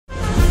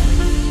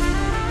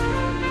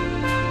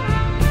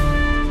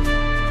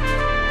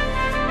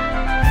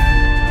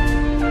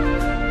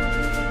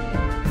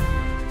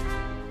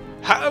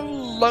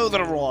Hello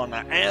there everyone,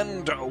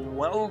 and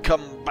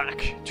welcome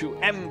back to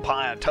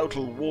Empire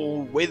Total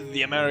War with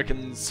the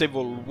American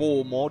Civil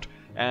War mod.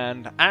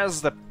 And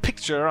as the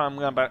picture I'm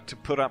about to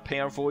put up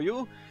here for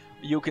you,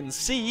 you can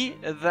see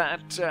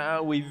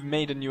that we've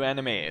made a new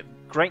enemy.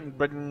 Great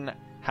Britain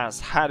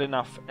has had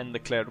enough and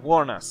declared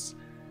war on us.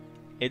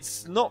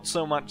 It's not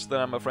so much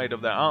that I'm afraid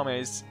of their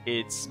armies,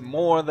 it's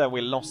more that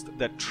we lost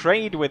the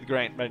trade with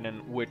Great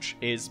Britain, which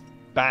is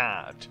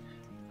bad.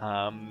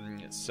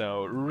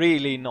 So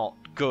really not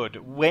good.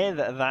 With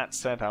that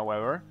said,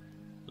 however,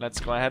 let's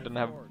go ahead and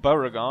have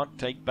Beauregard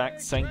take back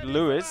St.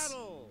 Louis.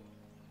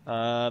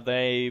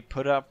 They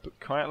put up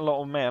quite a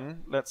lot of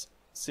men. Let's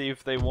see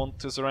if they want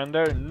to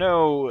surrender.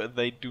 No,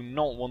 they do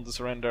not want to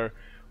surrender,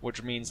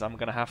 which means I'm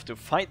gonna have to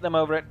fight them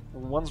over it.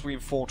 Once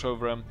we've fought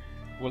over them,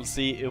 we'll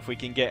see if we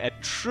can get a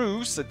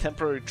truce, a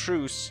temporary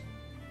truce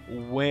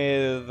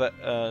with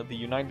the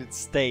United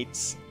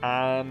States,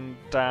 and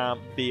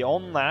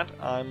beyond that,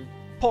 I'm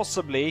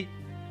possibly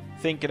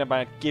thinking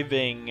about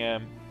giving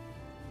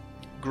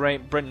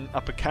Great Britain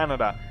Upper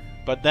Canada.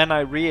 But then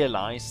I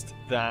realized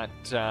that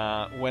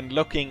when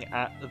looking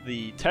at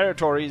the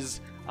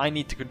territories I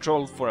need to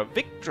control for a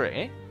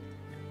victory,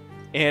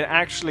 it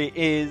actually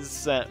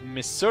is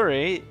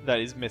Missouri that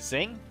is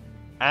missing,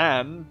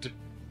 and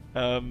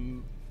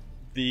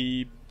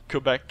the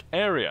Quebec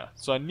area.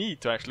 So I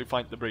need to actually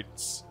fight the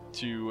Brits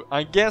to...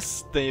 I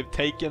guess they've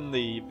taken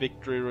the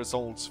victory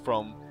results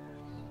from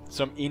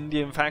some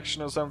Indian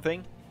faction or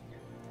something.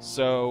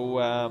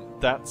 So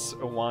that's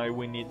why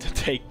we need to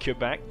take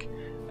Quebec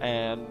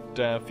and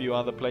a few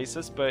other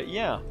places. But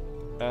yeah,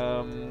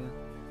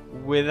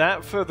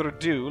 without further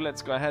ado,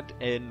 let's go ahead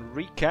and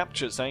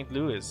recapture St.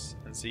 Louis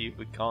and see if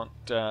we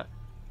can't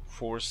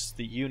force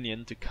the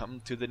Union to come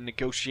to the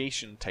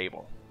negotiation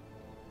table.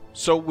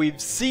 So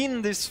we've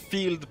seen this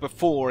field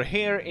before.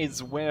 Here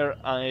is where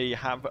I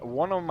have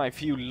one of my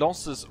few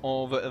losses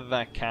of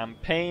the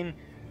campaign,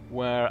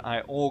 where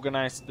I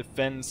organized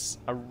defense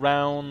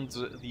around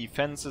the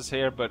fences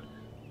here, but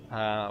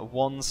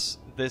once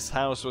this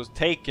house was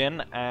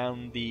taken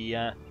and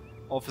the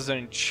officer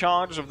in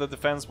charge of the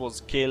defense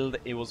was killed,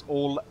 it was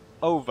all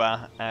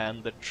over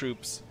and the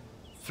troops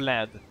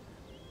fled.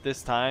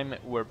 This time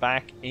we're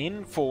back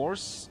in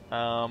force,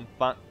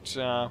 but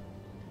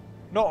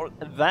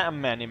not that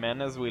many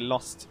men, as we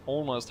lost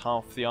almost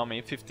half the army,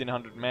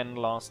 1,500 men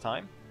last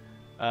time.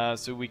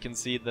 So we can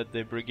see that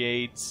the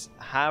brigades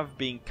have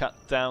been cut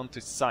down to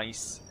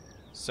size.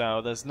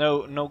 So there's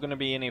no going to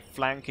be any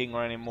flanking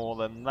or any more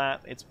than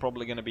that. It's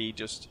probably going to be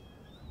just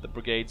the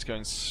brigades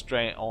going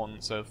straight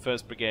on. So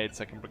 1st Brigade,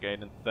 2nd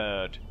Brigade and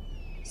 3rd.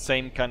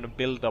 Same kind of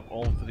build up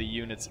all for the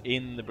units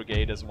in the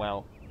brigade as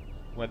well.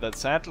 With that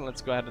said,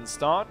 let's go ahead and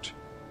start.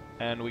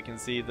 And we can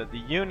see that the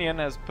Union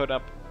has put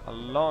up a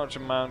large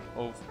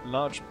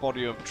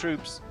body of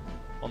troops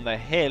on the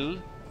hill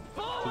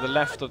to the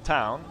left of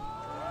town.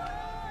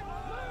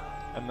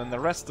 And then the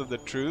rest of the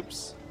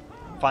troops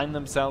find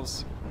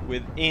themselves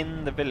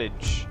within the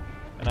village.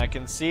 And I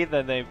can see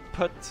that they've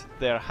put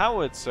their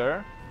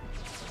howitzer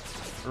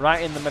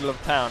right in the middle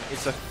of town.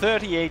 It's a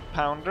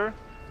 38-pounder.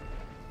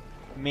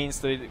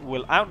 Means that it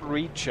will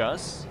outreach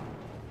us.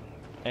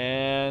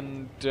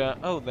 And,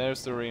 oh,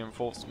 there's the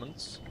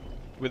reinforcements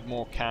with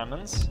more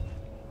cannons.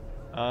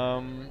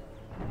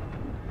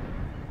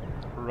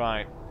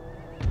 Right.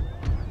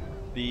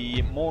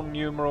 The more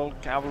numeral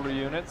cavalry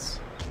units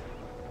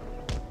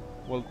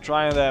will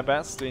try their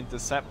best to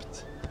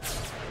intercept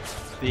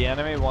the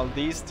enemy, while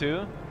these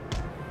two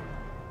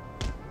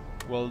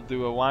will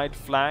do a wide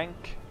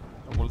flank,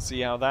 and we'll see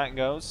how that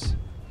goes.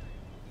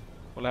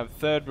 We'll have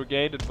 3rd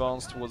Brigade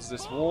advance towards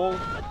this wall,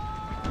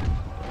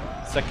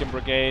 2nd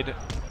Brigade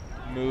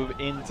move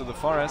into the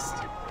forest,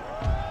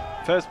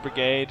 1st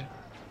Brigade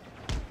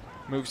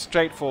move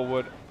straight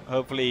forward,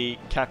 hopefully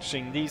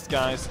catching these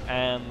guys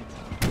and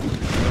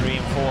the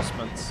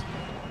reinforcements.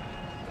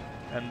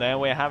 And there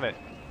we have it.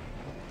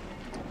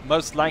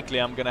 Most likely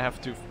I'm gonna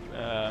have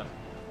to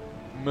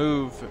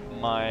move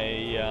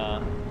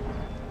my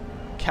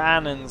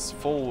cannons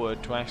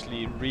forward to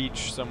actually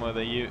reach some of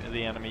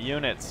the enemy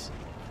units.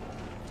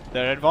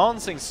 They're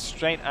advancing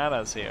straight at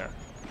us here,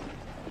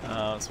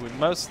 so we're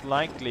most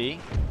likely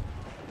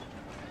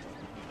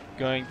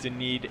going to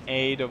need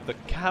aid of the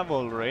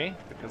cavalry,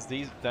 because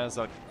there's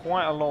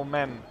quite a lot of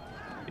men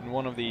in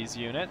one of these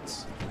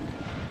units,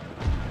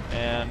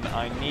 and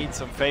I need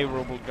some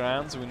favorable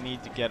ground, so we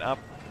need to get up.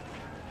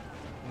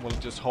 We'll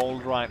just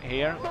hold right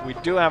here. We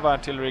do have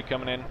artillery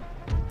coming in.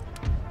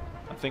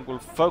 I think we'll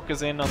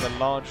focus in on the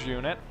large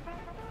unit.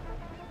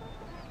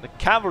 The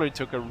cavalry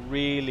took a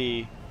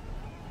really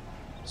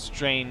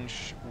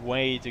strange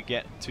way to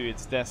get to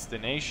its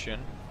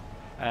destination,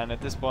 and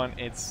at this point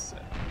it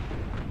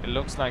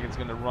looks like it's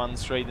going to run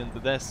straight into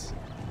this.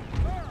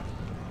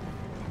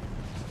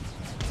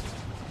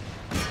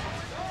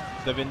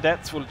 The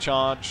Vedettes will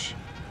charge.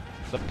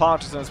 The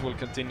partisans will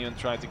continue and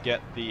try to get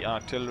the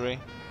artillery.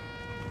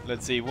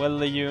 Let's see, will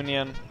the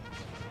Union...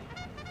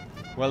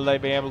 will they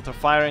be able to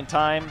fire in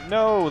time?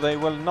 No, they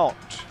will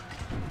not.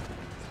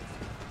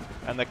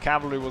 and the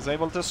cavalry was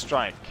able to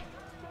strike.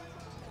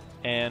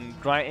 And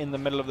right in the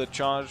middle of the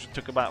charge, it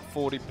took about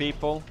 40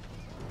 people,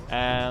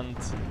 and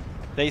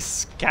they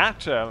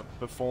scatter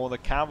before the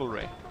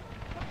cavalry.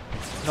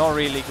 Not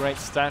really great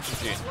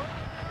strategy.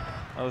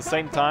 At the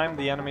same time,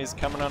 the enemy is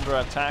coming under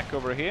attack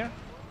over here.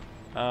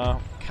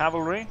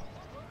 Cavalry.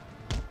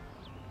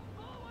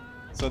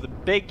 So the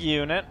big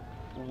unit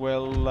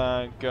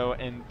will go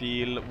and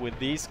deal with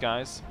these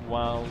guys,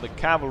 while the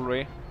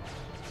cavalry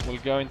will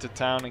go into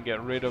town and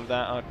get rid of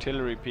that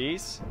artillery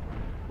piece.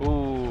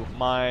 Ooh,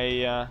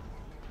 my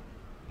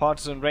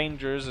partisan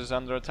rangers is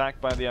under attack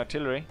by the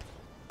artillery.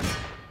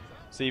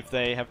 See if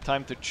they have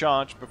time to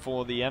charge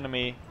before the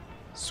enemy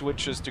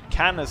switches to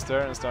canister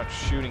and starts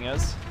shooting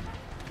us.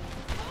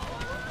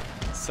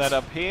 Set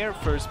up here,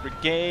 1st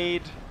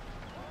Brigade.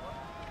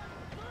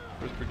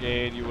 1st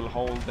Brigade, you will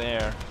hold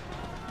there.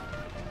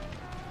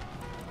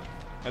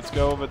 Let's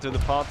go over to the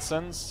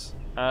partisans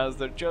as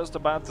they're just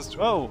about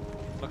to... Oh,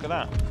 look at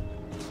that.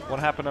 What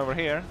happened over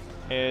here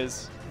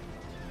is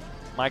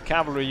my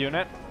cavalry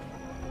unit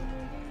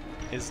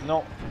is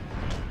not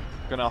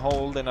gonna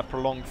hold in a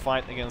prolonged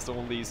fight against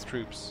all these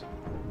troops.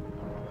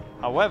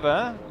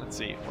 However, let's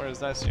see, where is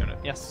this unit?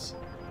 Yes.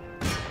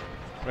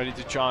 Ready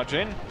to charge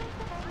in.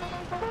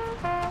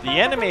 The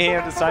enemy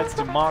here decides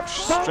to march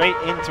straight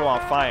into our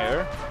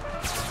fire.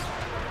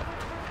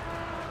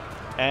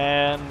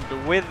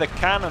 And with the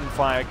cannon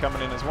fire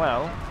coming in as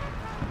well,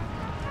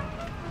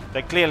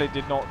 they clearly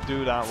did not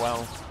do that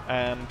well.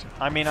 And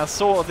I mean, I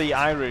saw the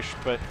Irish,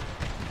 but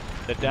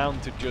they're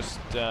down to just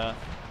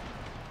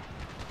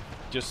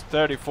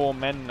 34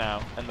 men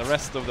now, and the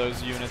rest of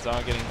those units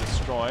are getting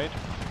destroyed.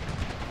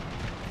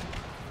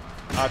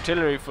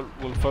 Artillery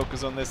will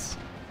focus on this,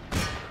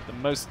 the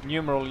most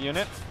numeral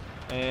unit,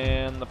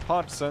 and the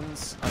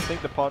partisans, I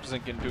think the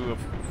partisan can do a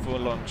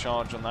full-on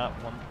charge on that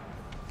one.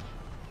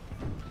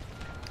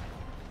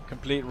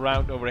 Complete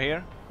rout over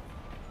here.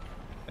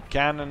 The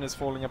cannon is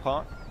falling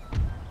apart.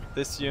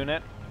 This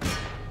unit.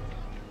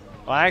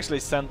 I actually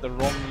sent the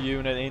wrong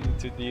unit in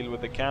to deal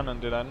with the cannon,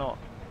 did I not?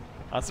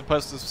 I was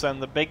supposed to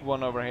send the big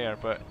one over here,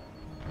 but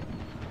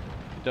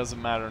it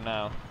doesn't matter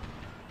now.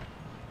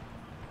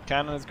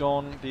 Cannon is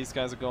gone, these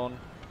guys are gone.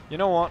 You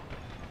know what?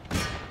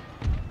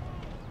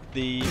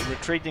 The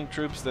retreating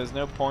troops, there's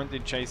no point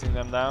in chasing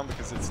them down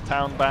because it's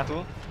town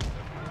battle.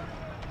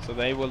 So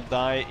they will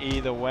die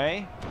either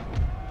way.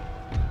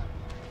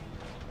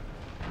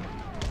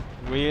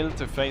 Wheel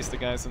to face the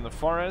guys in the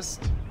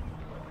forest.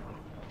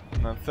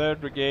 And then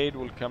 3rd Brigade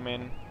will come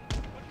in,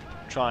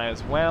 try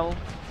as well.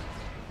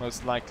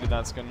 Most likely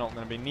that's not going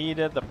to be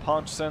needed. The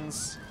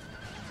partisans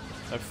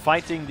are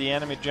fighting the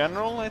enemy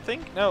general, I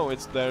think. No,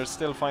 they're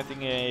still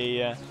fighting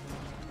a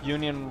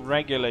Union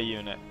regular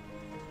unit.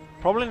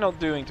 Probably not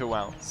doing too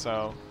well,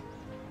 so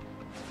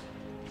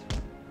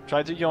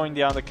try to join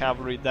the other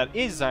cavalry that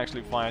is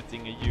actually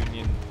fighting a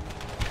Union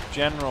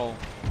general.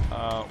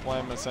 Why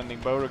am I sending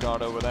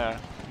Beauregard over there?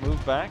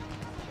 Move back.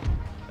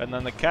 And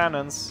then the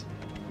cannons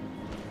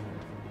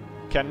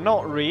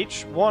cannot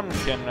reach. One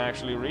can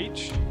actually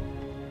reach.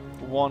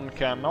 One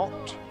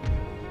cannot.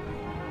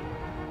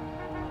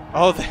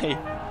 Oh,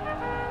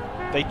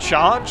 they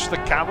charge the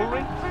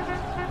cavalry?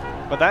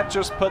 But that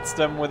just puts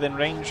them within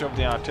range of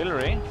the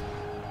artillery.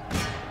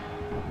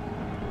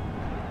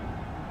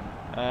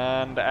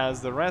 And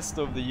as the rest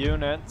of the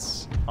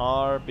units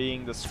are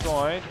being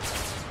destroyed,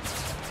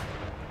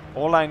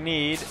 all I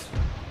need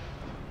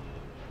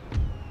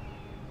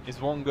is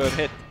one good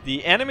hit.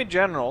 The enemy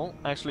general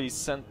actually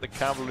sent the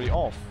cavalry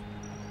off.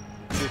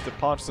 See if the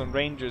partisan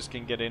rangers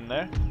can get in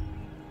there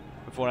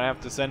before I have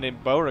to send in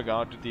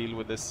Beauregard to deal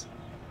with this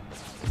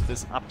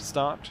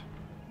upstart.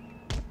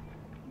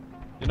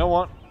 You know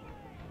what?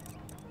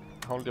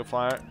 Hold your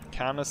fire.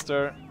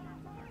 Canister.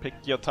 Pick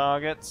your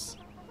targets.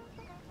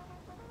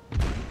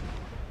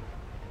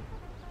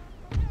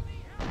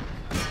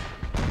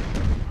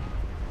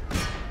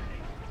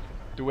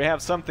 Do we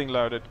have something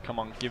loaded? Come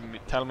on,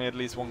 tell me at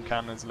least one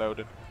cannon is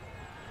loaded.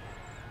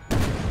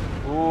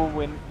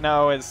 Ooh,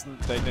 no,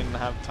 they didn't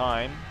have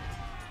time.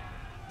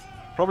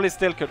 Probably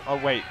still could. Oh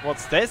wait,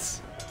 what's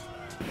this?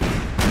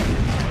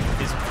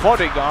 His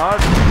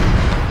bodyguard.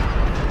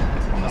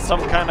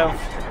 Some kind of.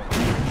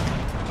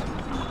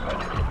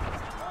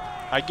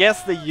 I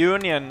guess the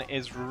Union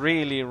is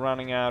really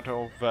running out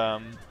of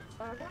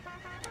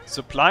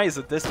supplies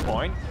at this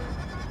point,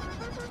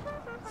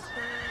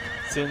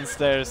 since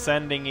they're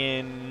sending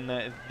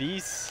in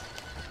these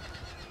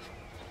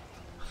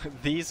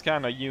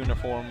kind of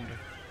uniformed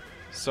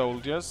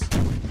soldiers.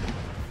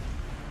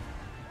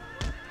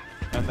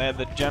 And there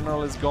the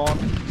general is gone.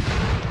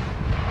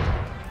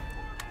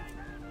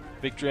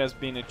 Victory has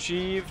been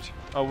achieved.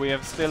 Oh, we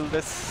have still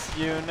this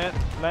unit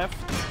left.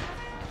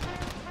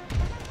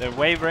 They're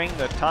wavering,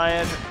 they're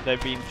tired,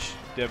 they've been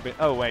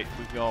oh wait,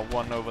 we've got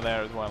one over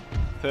there as well.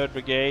 3rd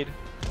Brigade,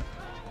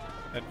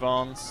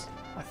 advance.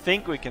 I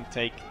think we can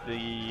take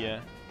the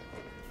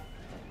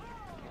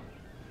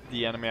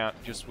enemy out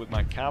just with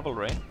my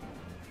cavalry.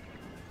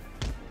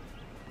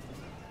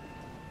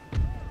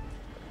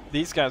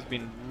 these guys have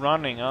been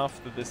running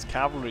after this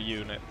cavalry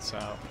unit,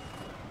 so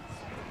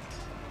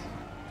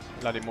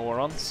bloody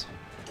morons.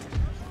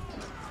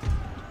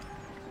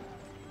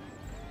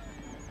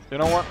 You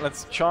know what?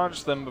 Let's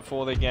charge them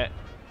before they get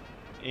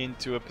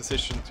into a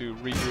position to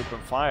regroup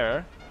and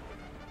fire.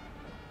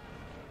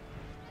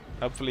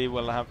 Hopefully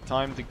we'll have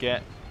time to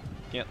get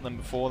them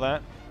before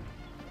that.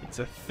 It's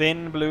a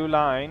thin blue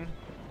line.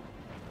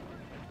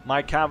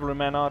 My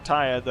cavalrymen are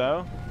tired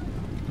though.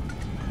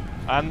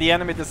 And the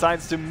enemy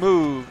decides to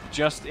move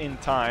just in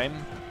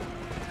time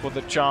for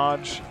the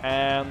charge,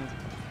 and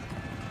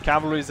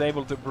cavalry is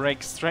able to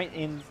break straight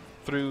in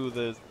through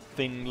the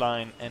thin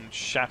line and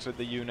shatter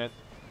the unit.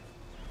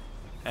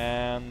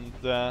 And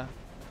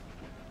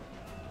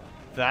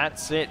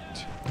that's it.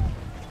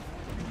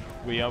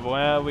 We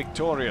are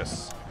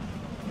victorious.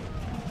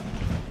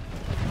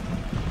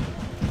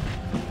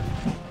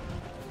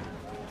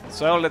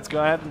 So let's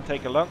go ahead and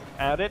take a look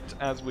at it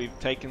as we've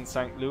taken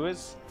St.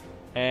 Louis,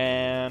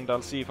 and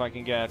I'll see if I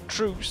can get a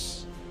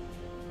truce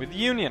with the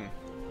Union.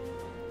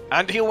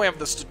 And here we have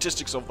the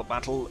statistics of the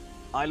battle.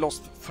 I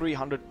lost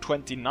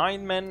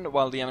 329 men,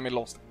 while the enemy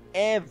lost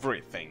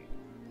everything,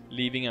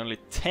 leaving only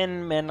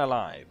 10 men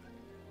alive,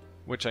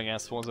 which I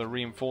guess was a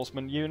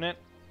reinforcement unit.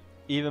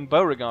 Even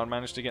Beauregard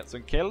managed to get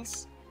some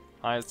kills.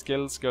 Highest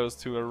kills goes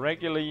to a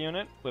regular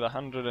unit with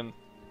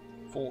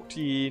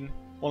 114.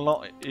 Well,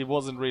 not, it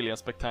wasn't really a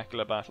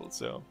spectacular battle,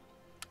 so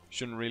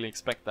shouldn't really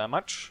expect that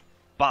much.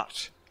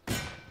 But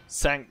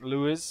St.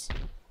 Louis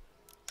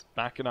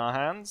back in our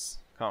hands.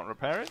 Can't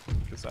repair it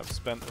because I've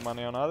spent the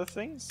money on other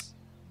things.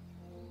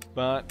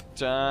 But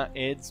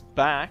it's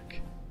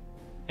back,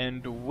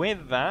 and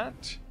with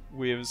that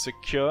we've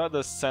secured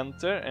the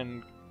center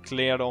and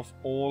cleared off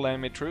all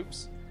enemy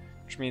troops,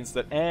 which means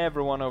that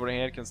everyone over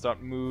here can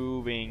start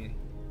moving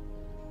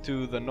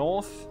to the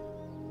north.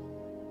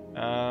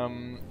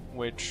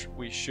 Which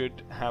we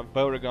should have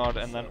Beauregard,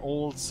 and then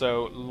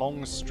also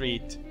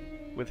Longstreet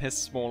with his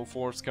small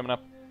force coming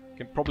up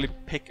can probably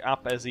pick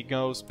up as he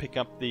goes, pick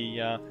up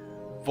the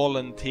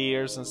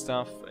volunteers and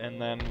stuff,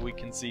 and then we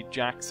can see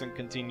Jackson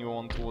continue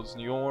on towards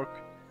New York.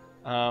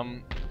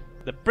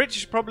 The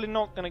British are probably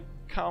not going to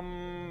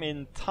come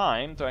in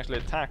time to actually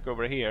attack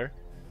over here.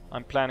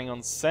 I'm planning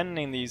on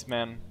sending these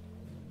men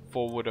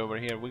forward over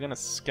here. We're going to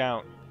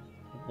scout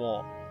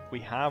what we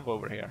have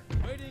over here.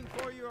 Waiting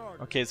for your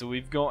order. Okay, so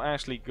we've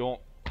actually got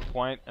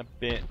quite a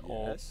bit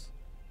of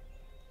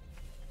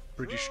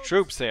British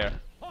troops here.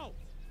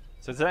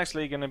 So it's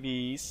actually going to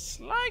be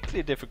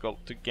slightly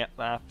difficult to get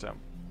at them.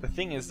 The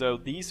thing is though,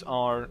 these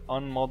are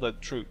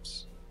unmodded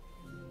troops.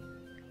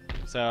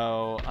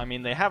 So, I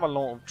mean, they have a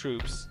lot of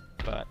troops,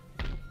 but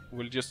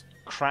we'll just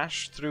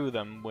crash through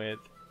them with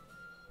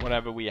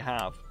whatever we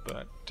have.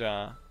 But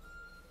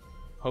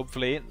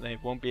hopefully they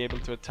won't be able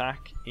to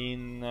attack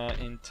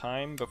in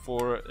time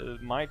before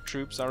my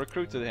troops are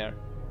recruited here.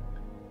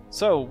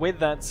 So with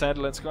that said,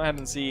 let's go ahead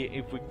and see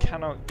if we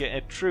cannot get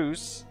a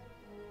truce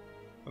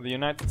with the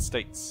United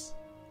States.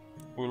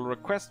 We'll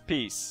request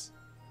peace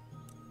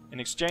in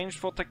exchange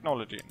for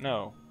technology.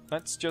 No,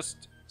 let's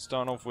just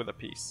start off with a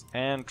peace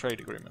and trade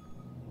agreement.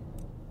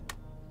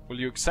 Will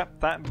you accept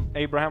that,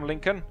 Abraham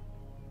Lincoln?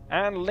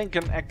 And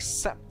Lincoln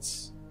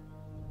accepts.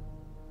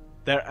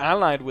 They're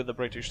allied with the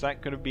British.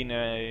 That could have been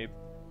a...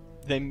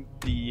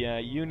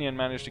 the Union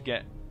managed to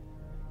get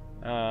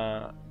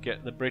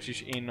the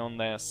British in on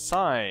their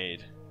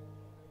side.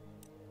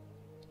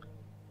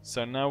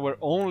 So now we're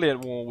only at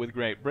war with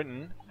Great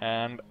Britain,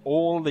 and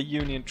all the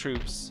Union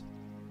troops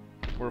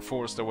were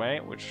forced away,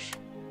 which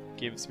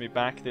gives me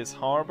back this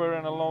harbor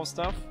and a lot of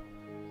stuff.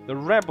 The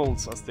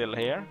rebels are still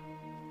here.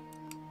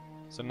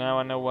 So now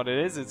I know what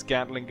it is. It's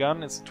Gatling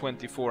gun, it's a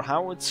 24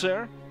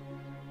 howitzer.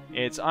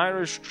 It's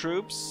Irish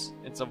troops,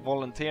 it's a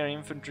volunteer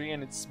infantry,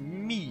 and it's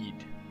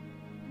Meade.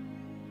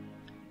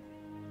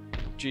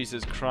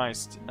 Jesus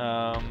Christ.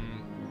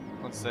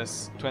 What's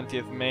this?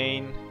 20th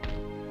Maine.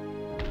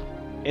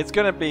 It's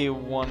gonna be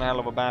one hell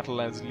of a battle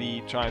as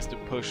Lee tries to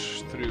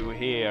push through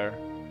here.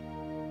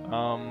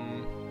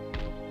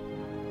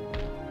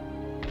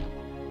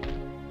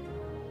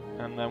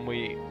 And then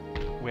we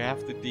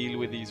have to deal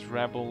with these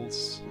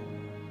rebels.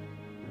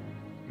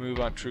 Move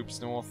our troops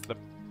north.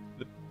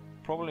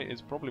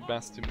 It's probably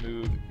best to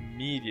move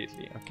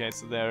immediately. Okay,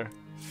 so they're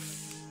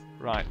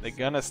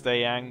gonna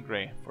stay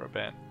angry for a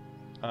bit.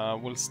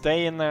 We'll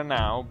stay in there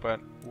now, but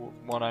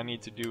what I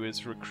need to do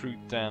is recruit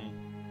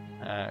then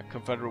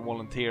Confederate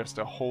volunteers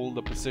to hold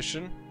the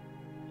position.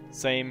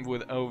 Same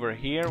with over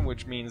here,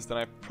 which means that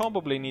I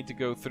probably need to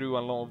go through a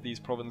lot of these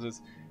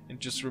provinces and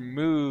just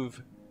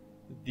remove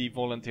the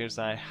volunteers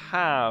I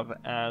have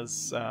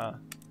as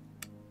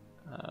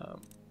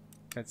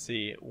let's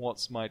see,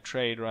 what's my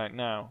trade right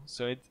now?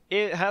 So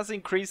it has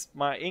increased,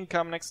 my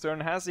income next turn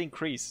has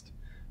increased.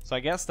 So I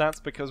guess that's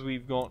because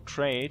we've got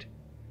trade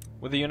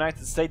with the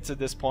United States at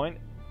this point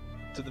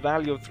to the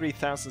value of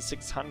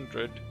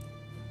 3,600.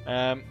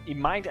 It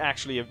might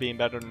actually have been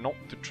better not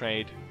to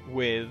trade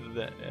with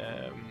the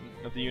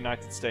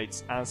United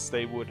States, as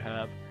they would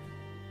have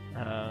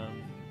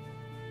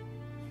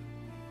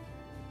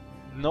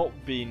not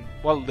been,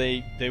 well,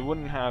 they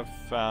wouldn't have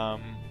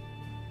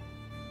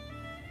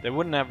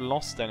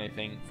lost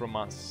anything from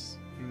us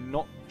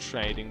not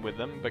trading with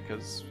them,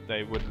 because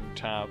they wouldn't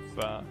have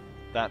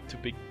that to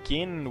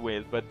begin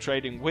with, but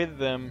trading with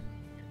them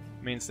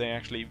means they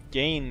actually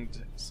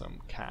gained some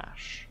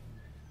cash.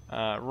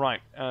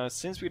 Right,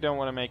 since we don't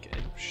want to make a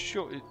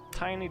short,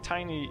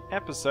 tiny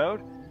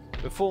episode,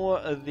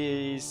 before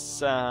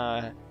these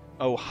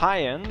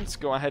Ohioans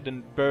go ahead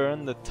and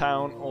burn the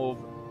town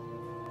of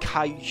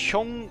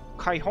Cuyahoga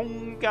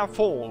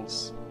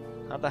Falls.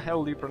 How the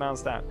hell do you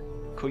pronounce that?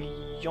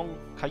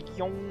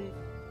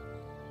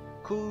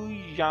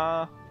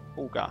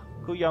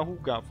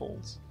 Cuyahoga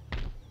Falls.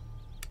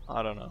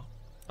 I don't know.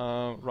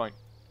 Right.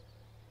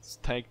 Let's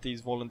take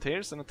these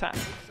volunteers and attack.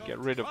 Get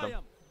rid of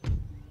them.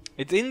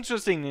 It's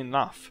interesting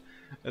enough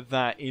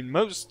that in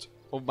most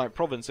of my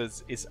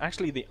provinces, it's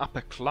actually the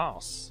upper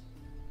class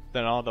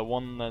that are the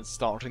one that's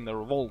starting the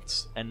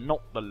revolts, and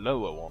not the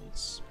lower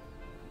ones.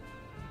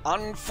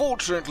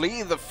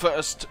 Unfortunately, the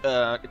first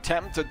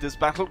attempt at this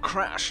battle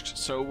crashed,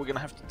 so we're gonna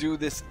have to do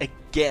this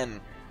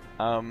again.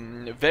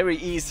 Very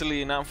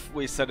easily enough,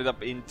 we set it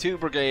up in 2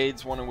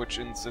 brigades, one of which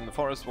is in the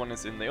forest, one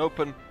is in the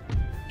open,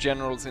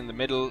 generals in the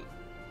middle,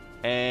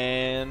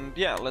 and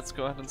yeah, let's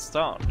go ahead and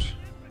start.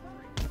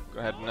 Go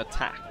ahead and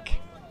attack.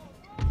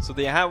 So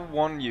they have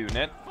 1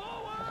 unit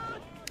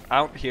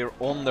out here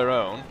on their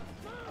own,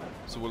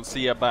 so we'll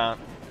see about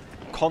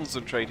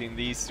concentrating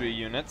these 3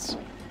 units.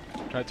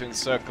 Try to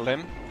encircle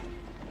him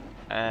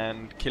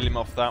and kill him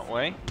off that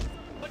way.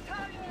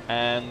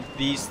 And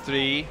these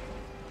 3,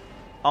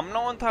 I'm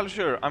not entirely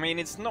sure. I mean,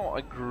 it's not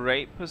a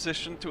great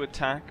position to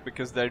attack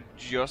because they're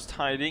just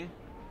hiding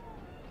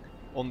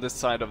on this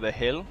side of the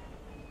hill.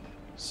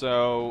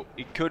 So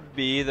it could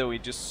be that we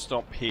just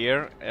stop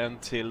here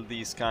until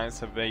these guys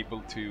have been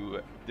able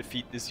to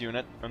defeat this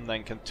unit, and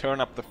then can turn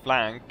up the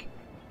flank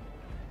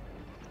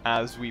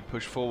as we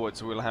push forward.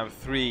 So we'll have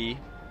 3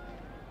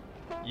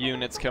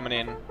 units coming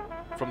in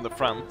from the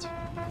front,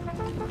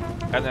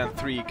 and then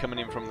 3 coming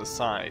in from the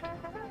side.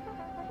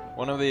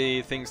 One of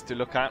the things to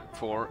look out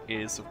for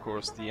is, of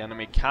course, the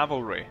enemy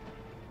cavalry,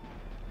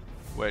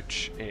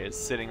 which is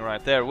sitting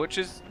right there, which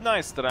is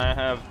nice that I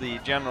have the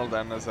general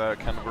then as a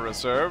kind of a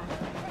reserve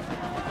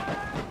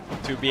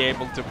to be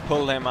able to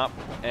pull him up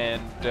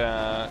and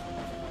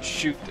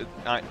shoot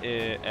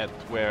at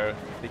where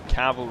the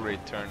cavalry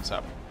turns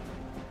up.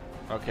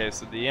 Okay,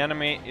 so the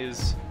enemy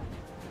is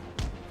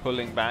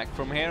pulling back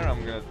from here.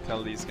 I'm gonna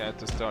tell these guys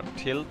to start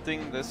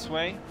tilting this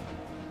way,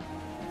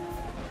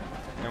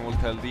 and we'll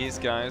tell these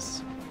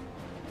guys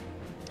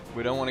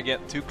we don't want to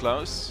get too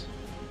close.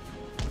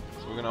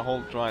 We're gonna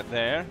hold right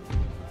there,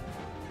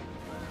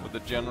 with the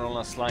general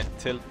a slight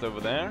tilt over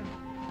there,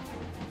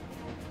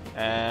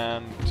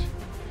 and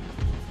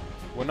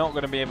we're not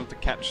gonna be able to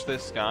catch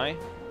this guy.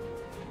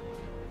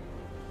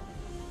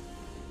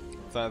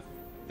 So I'm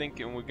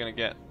thinking we're gonna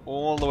get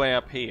all the way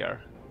up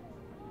here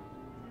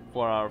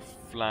for our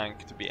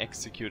flank to be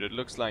executed.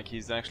 Looks like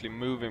he's actually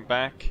moving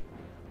back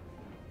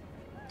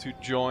to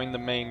join the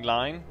main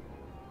line.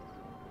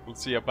 We'll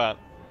see about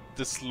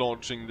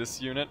dislodging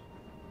this unit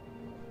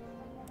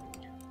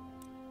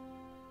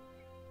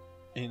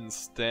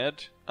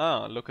instead.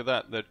 Ah, look at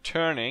that, they're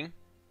turning,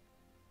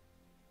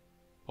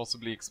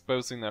 possibly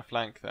exposing their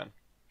flank then.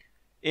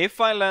 If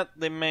I let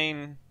the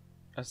main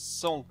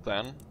assault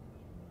then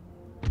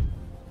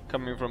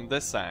coming from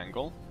this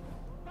angle,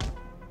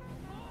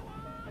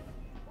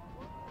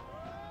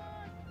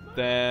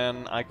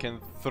 then I can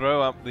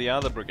throw up the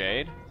other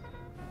brigade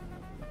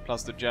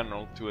plus the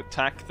general to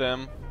attack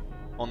them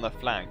on the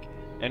flank.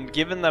 And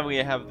given that we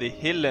have the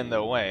hill in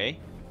the way,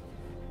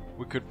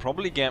 we could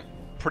probably get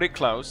pretty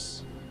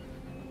close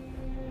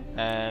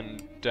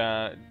and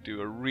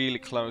do a really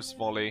close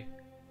volley,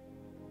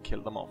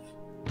 kill them off.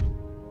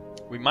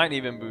 We might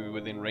even be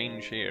within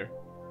range here.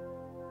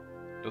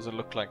 Doesn't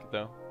look like it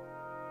though.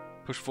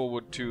 Push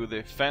forward to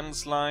the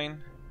fence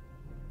line,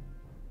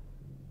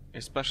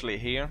 especially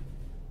here.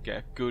 Get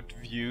a good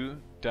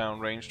view down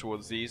range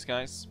towards these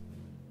guys,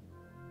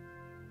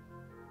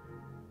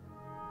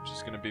 which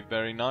is going to be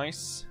very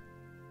nice.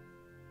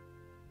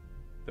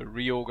 They're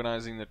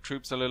reorganizing the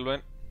troops a little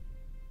bit,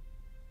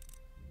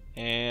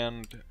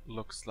 and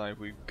looks like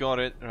we've got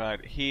it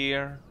right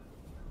here.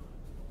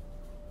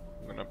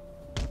 I'm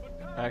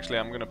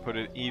gonna put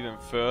it even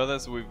further,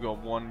 so we've got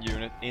 1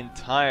 unit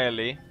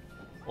entirely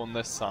on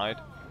this side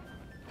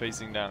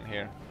facing down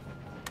here,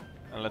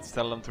 and let's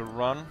tell them to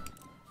run.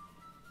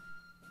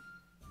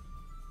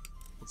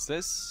 What's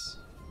this?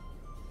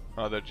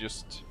 Oh, they're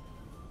just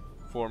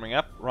forming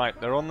up. Right,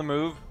 they're on the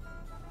move.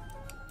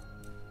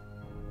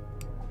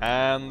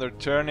 And they're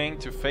turning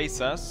to face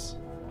us.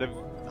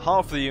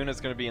 Half of the unit's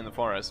going to be in the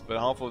forest, but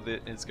half of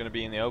it is going to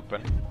be in the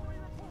open.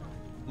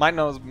 Might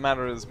not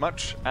matter as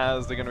much,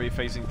 as they're going to be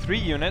facing 3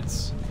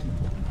 units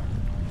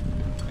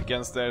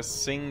against their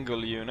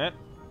single unit.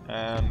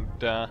 And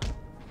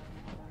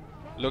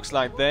looks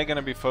like they're going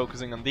to be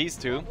focusing on these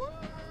 2,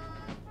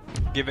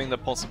 giving the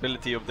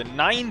possibility of the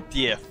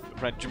 90th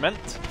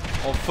Regiment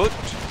of Foot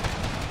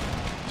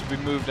be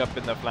moved up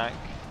in the flank.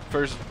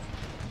 First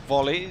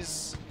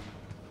volleys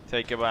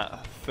take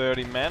about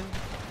 30 men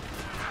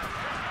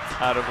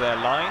out of their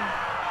line.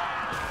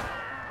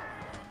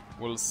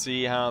 We'll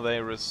see how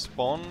they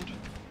respond.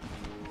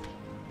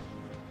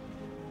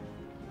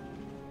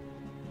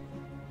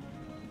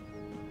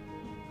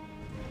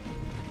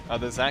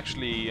 There's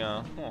actually, you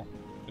know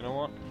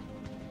what?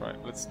 Right,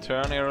 let's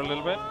turn here a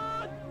little bit.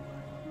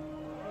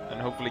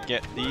 And hopefully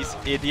get these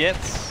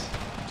idiots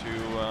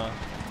to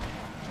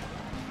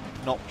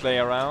not play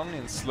around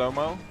in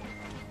slow-mo.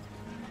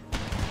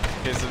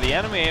 Okay, so the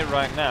enemy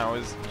right now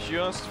is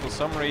just for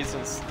some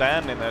reason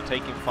standing there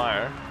taking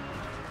fire.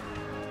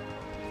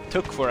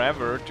 Took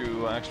forever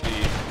to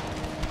actually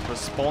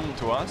respond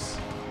to us.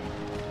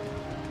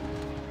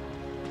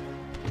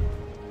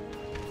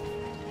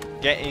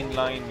 Get in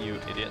line, you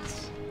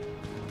idiots.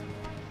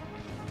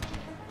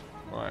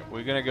 Alright,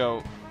 we're gonna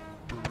go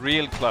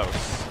real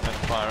close and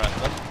fire at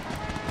them.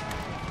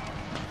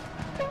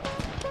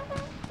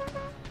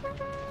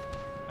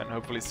 And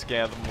hopefully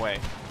scare them away.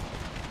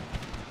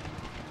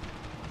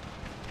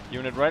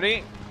 Unit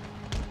ready?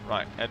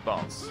 Right,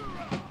 advance.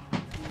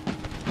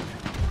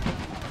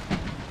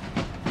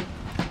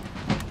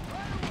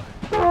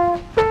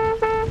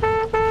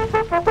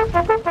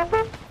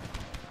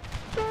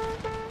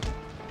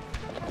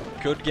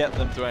 Could get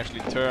them to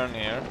actually turn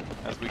here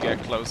as we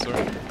get closer.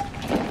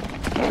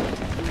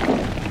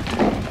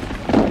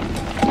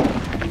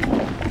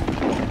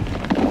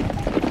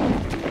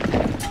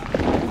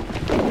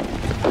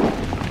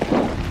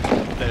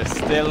 They're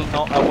still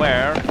not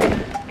aware.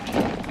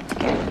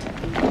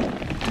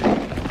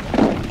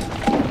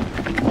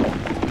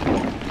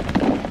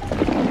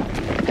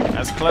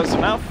 That's close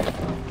enough.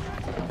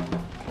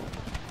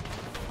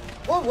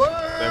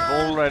 They've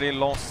already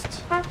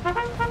lost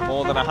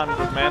more than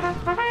 100 men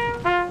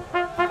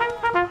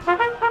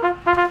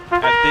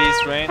at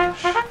this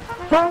range.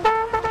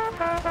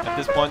 At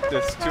this point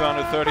there's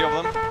 230 of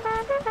them.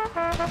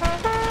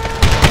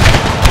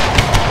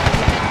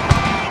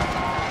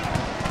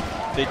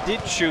 They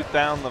did shoot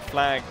down the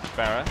flag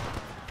bearer,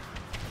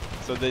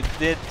 so they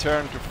did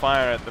turn to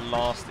fire at the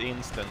last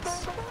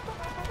instance.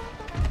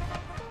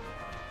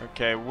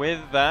 Okay, with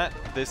that,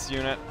 this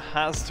unit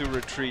has to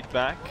retreat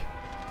back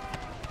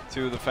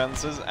to the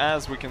fences.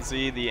 As we can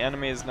see, the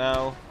enemy is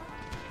now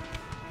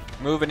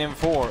moving in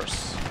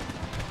force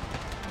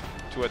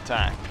to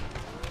attack.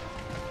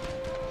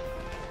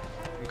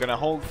 I'm gonna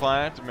hold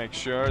fire to make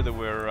sure that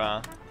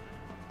we're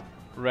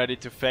ready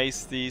to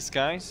face these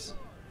guys.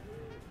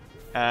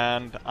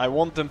 And I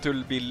want them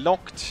to be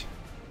locked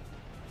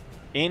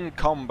in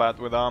combat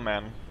with our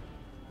men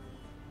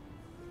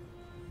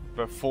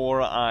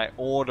before I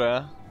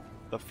order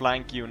the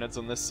flank units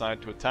on this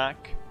side to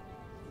attack.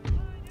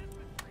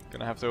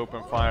 Gonna have to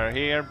open fire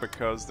here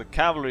because the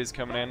cavalry is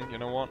coming in. You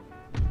know what?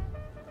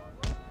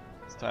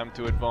 It's time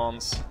to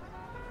advance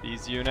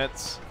these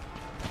units.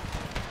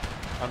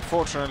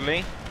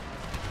 Unfortunately,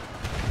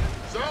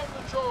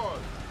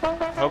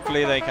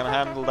 hopefully they can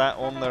handle that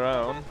on their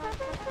own.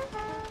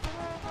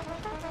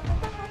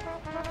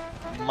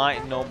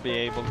 Might not be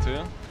able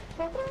to.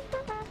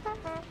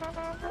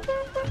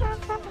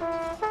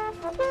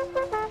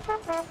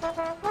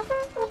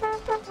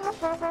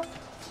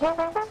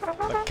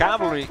 The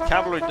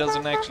cavalry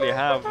doesn't actually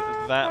have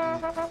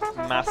that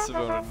massive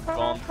an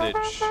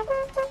advantage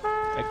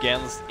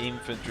against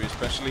infantry,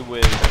 especially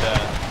with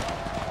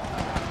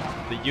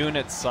the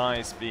unit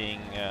size being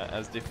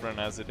as different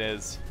as it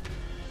is.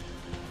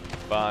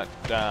 But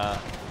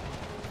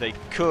they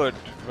could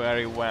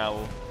very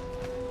well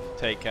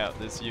take out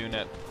this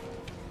unit.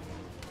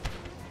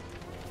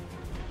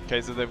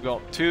 Okay, so they've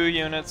got 2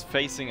 units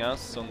facing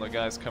us, and the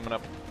guys coming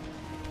up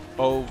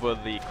over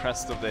the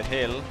crest of the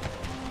hill.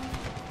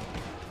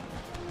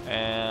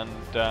 And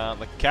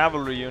the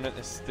cavalry unit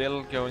is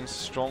still going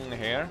strong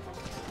here.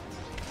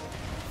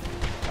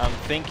 I'm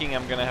thinking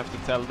I'm gonna have to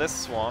tell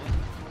this one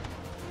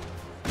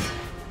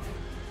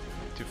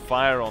to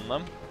fire on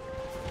them.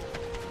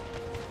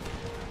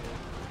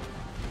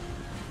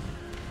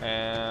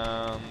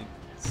 And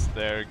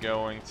they're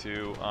going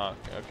to...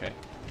 okay.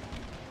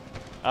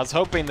 I was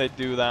hoping they'd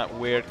do that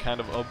weird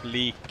kind of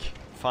oblique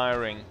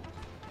firing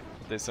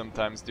that they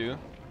sometimes do.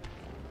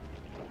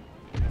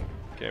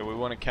 Okay, we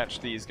want to catch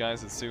these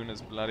guys as soon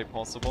as bloody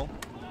possible.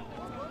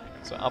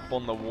 So up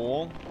on the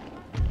wall.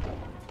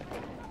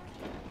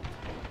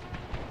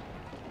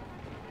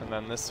 And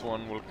then this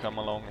one will come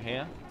along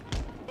here.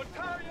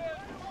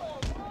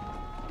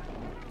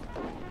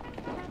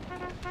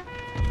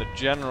 And the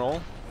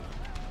general...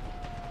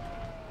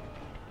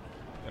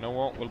 You know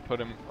what? We'll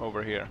put him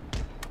over here.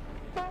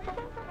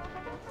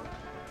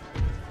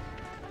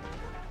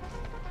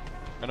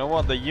 You know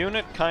what? The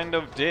unit kind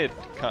of did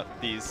cut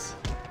these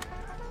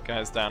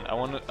guys down. I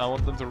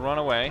want them to run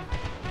away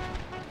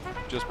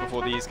just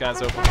before these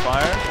guys open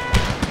fire.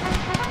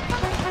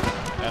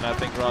 And I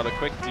think rather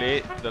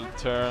quickly they'll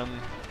turn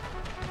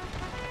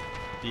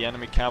the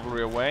enemy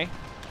cavalry away.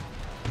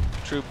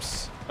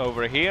 Troops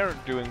over here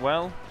doing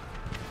well.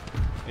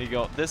 We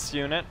got this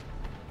unit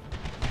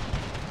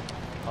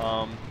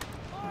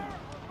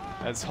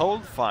Let's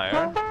hold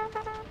fire.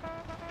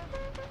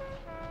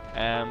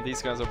 And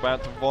these guys are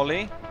about to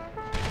volley.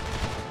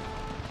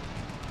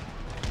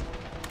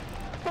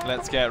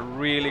 Let's get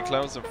really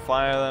close and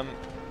fire them.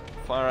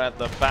 Fire at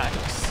the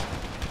backs.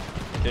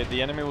 Okay,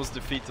 the enemy was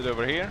defeated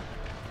over here.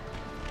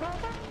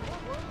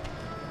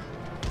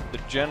 The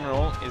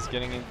general is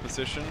getting in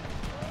position.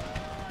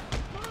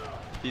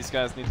 These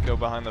guys need to go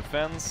behind the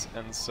fence,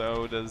 and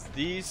so does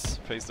these.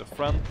 Face the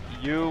front.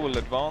 You will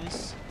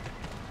advance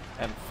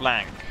and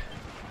flank.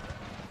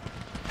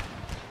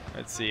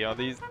 Let's see, are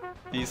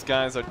these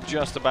guys are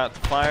just about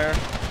to fire.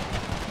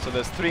 So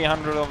there's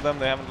 300 of them,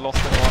 they haven't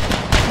lost anyone.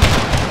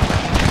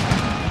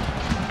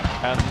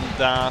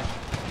 And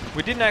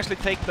we didn't actually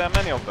take that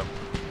many of them.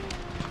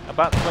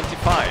 About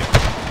 25.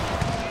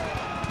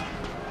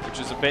 Which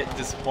is a bit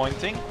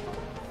disappointing.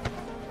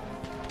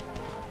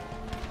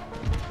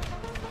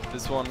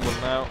 This one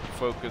will now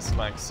focus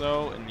like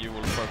so, and you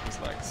will focus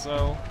like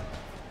so.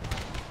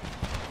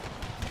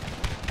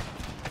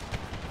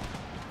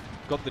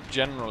 Got the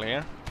general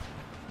here.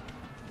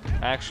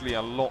 Actually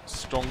a lot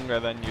stronger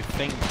than you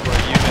think for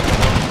a unit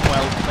of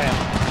 12 men.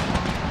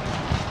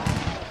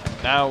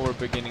 Now we're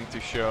beginning to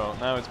show.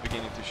 Now it's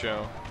beginning to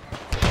show.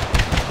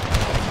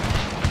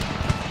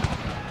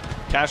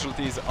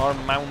 Casualties are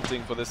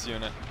mounting for this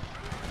unit.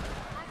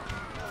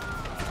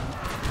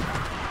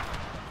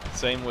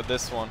 Same with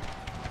this one.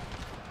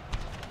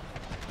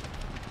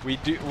 We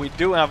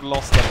do have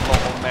lost a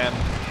lot of men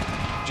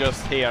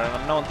just here, and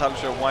I'm not entirely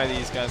sure why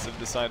these guys have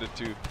decided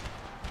to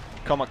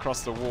come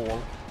across the wall.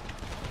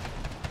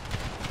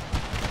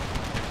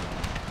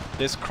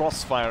 This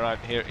crossfire right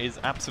here is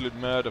absolute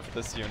murder for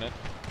this unit.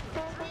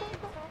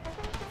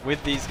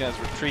 With these guys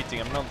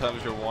retreating, I'm not entirely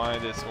sure why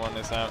this one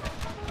is out.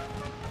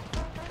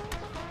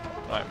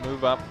 Right,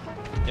 move up.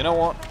 You know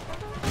what?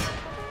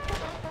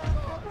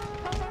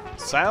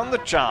 Sound the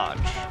charge.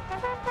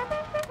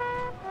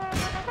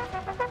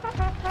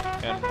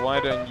 And why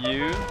don't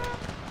you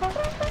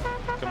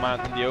come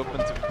out in the open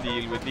to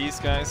deal with these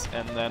guys,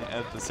 and then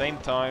at the same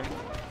time,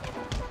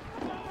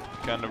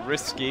 kind of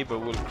risky, but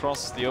we'll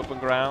cross the open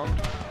ground,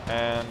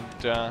 and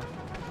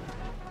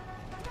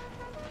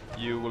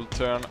you will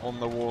turn on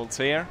the walls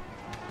here.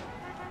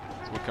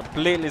 So we're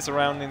completely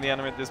surrounding the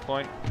enemy at this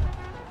point.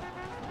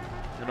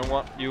 You know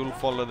what? You'll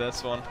follow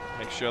this one.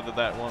 Make sure that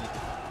that one,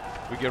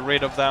 we get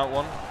rid of that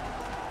one.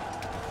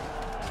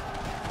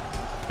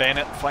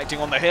 Bayonet fighting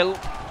on the hill.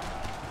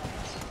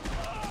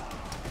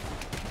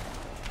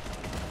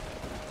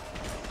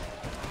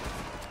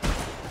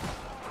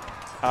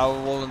 Our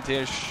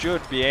volunteers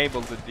should be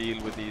able to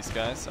deal with these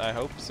guys, I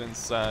hope,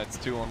 since it's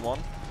 2-on-1.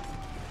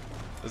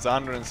 There's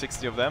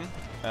 160 of them,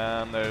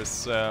 and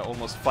there's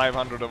almost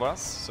 500 of us,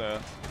 so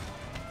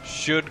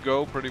should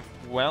go pretty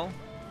well.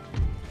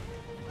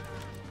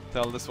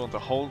 Tell this one to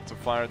hold to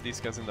fire at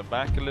these guys in the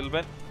back a little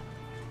bit.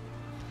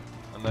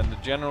 And then the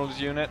general's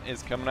unit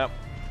is coming up,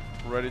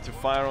 ready to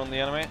fire on the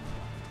enemy,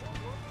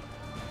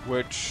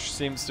 which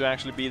seems to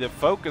actually be the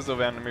focus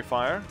of enemy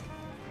fire,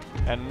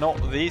 and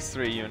not these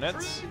three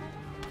units.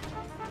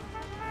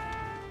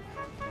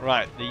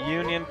 Right, the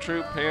Union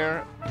troop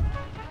here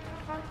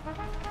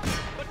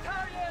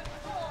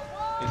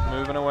is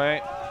moving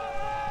away,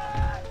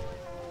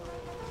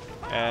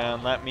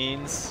 and that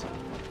means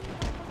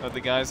that the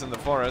guys in the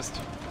forest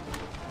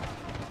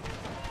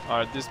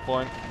are at this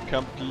point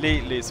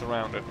completely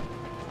surrounded.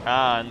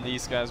 Ah, and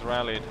these guys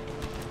rallied.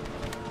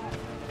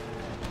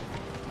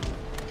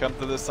 Come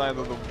to the side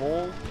of the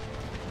wall,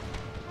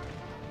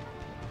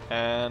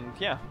 and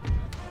yeah,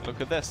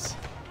 look at this.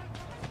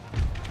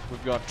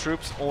 We've got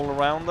troops all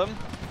around them.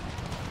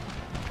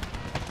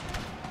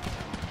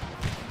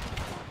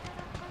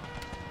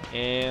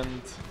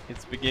 And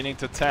it's beginning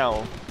to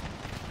tell.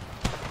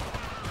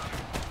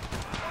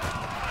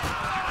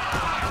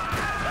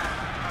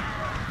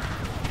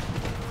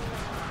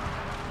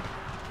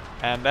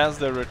 And as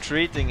they're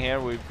retreating here,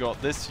 we've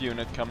got this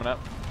unit coming up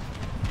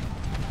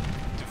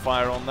to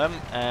fire on them.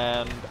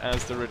 And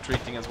as they're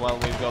retreating as well,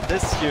 we've got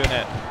this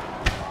unit.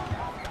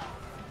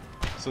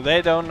 So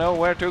they don't know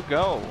where to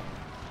go.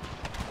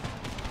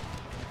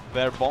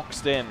 They're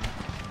boxed in.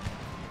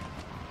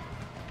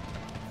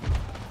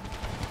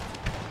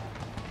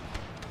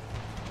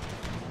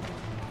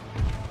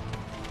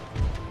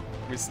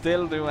 We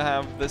still do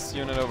have this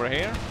unit over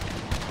here.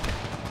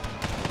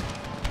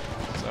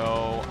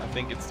 So I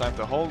think it's time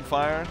to hold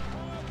fire.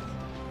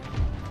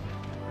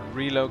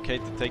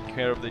 Relocate to take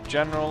care of the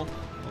general.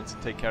 Also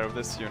take care of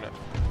this unit.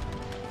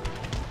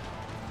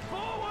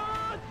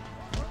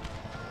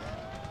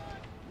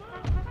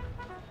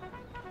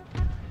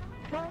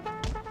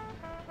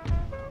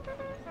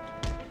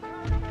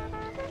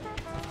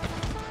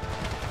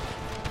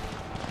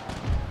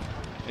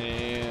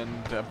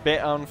 And a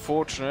bit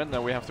unfortunate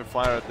that we have to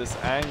fire at this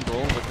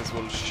angle because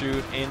we'll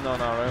shoot in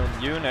on our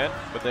own unit,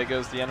 but there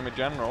goes the enemy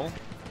general.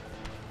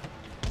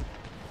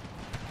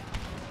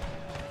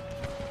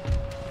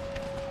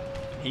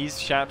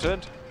 He's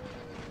shattered,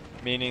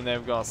 meaning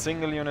they've got a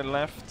single unit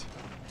left.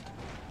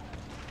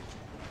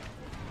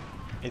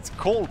 It's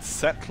called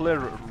Settler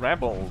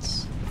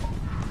Rebels.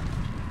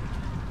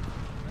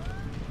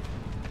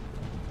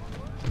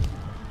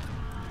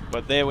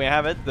 But there we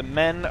have it, the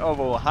men of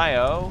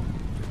Ohio.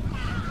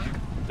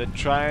 They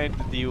tried,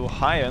 the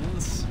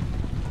Ohioans.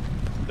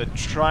 They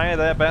try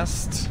their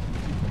best.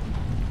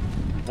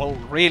 Well,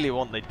 really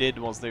what they did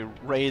was they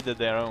raided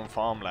their own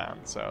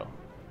farmland, so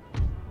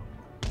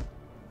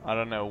I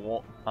don't know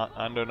what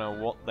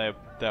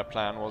their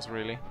plan was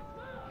really.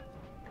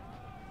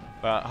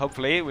 But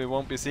hopefully we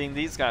won't be seeing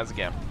these guys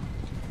again.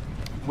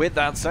 With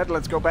that said,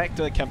 let's go back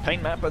to the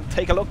campaign map and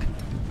take a look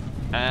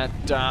at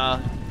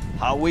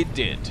how we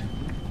did.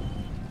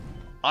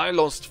 I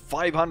lost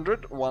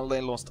 500 while they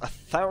lost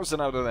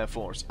 1,000 out of their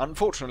force.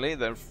 Unfortunately,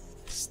 there are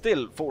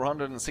still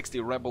 460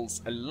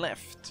 rebels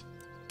left.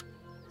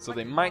 So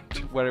they might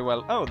very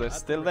well... Oh, they're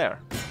still there.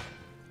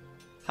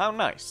 How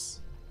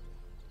nice.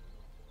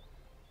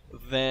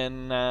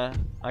 Then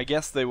I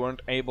guess they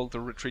weren't able to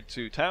retreat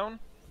to town.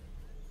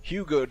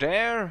 Hugo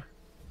there.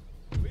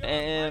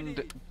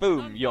 And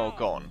boom, you're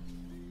gone.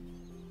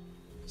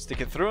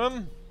 Stick it through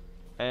them.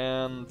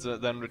 And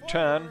then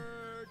return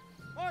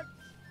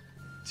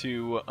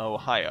to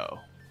Ohio.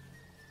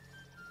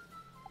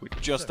 We're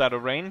just out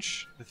of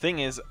range. The thing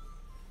is,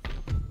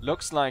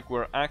 looks like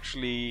we're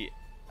actually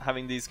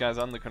having these guys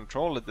under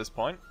control at this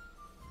point.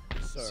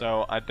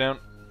 So I don't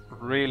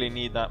really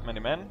need that many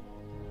men.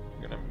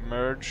 I'm gonna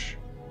merge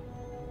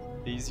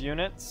these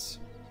units.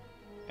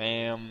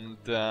 And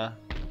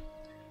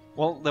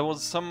well, there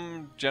was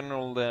some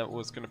general that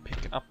was gonna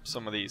pick up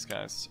some of these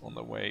guys on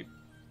the way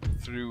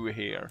through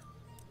here.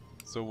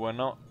 So we're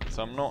not.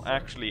 So I'm not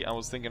actually. I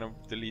was thinking of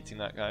deleting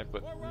that guy,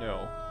 but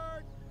no.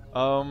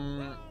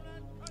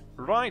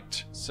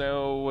 Right.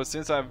 So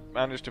since I've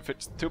managed to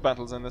fit 2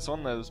 battles in this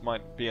one, those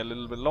might be a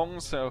little bit long.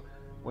 So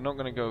we're not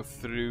gonna go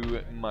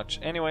through much.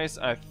 Anyways,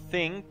 I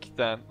think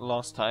that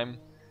last time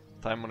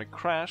when it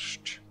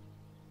crashed,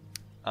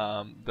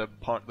 the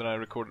part that I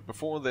recorded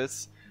before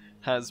this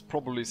has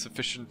probably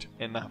sufficient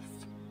enough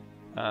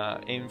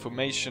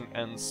information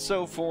and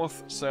so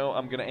forth. So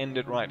I'm gonna end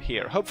it right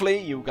here. Hopefully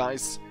you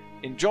guys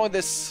enjoy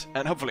this,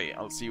 and hopefully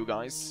I'll see you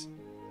guys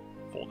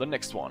for the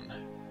next one.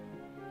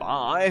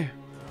 Bye!